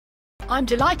I'm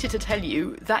delighted to tell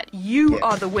you that you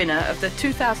are the winner of the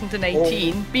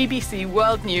 2018 BBC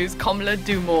World News Komla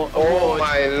Dumor Award. Oh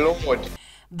my Lord.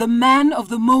 The man of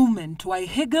the moment,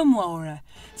 Waihiga Mwaura,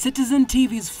 Citizen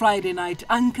TV's Friday night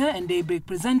anchor and daybreak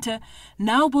presenter,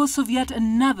 now boasts of yet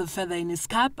another feather in his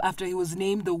cap after he was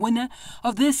named the winner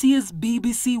of this year's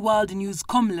BBC World News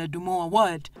Komla Dumor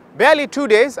Award. Barely 2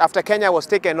 days after Kenya was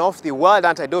taken off the World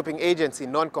Anti-Doping Agency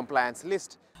non-compliance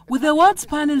list. With the awards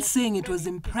panel saying it was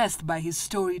impressed by his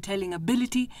storytelling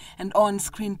ability and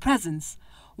on-screen presence,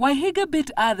 Waihiga bit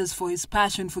others for his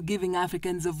passion for giving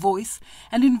Africans a voice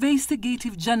and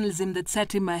investigative journalism that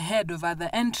set him ahead of other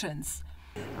entrants.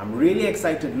 I'm really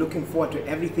excited, looking forward to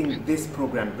everything this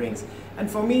program brings.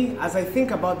 And for me, as I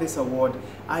think about this award,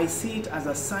 I see it as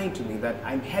a sign to me that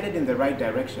I'm headed in the right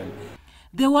direction.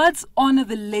 The awards honor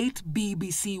the late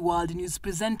BBC World News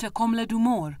presenter Komla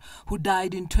Dumor, who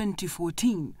died in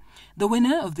 2014. The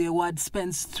winner of the award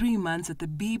spends 3 months at the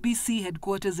BBC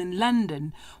headquarters in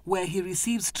London, where he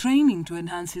receives training to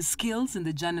enhance his skills in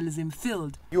the journalism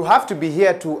field. You have to be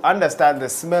here to understand the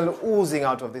smell oozing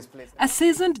out of this place. A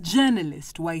seasoned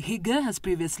journalist, Waihiga has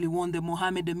previously won the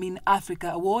Mohammed Amin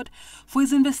Africa Award for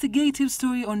his investigative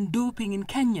story on doping in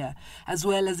Kenya, as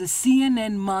well as the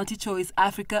CNN Multi-Choice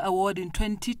Africa Award in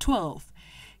 2012.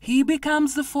 He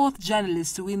becomes the 4th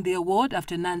journalist to win the award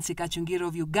after Nancy Kachungira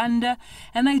of Uganda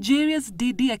and Nigeria's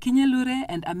Didi Akinyelure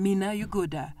and Amina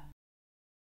Yugoda.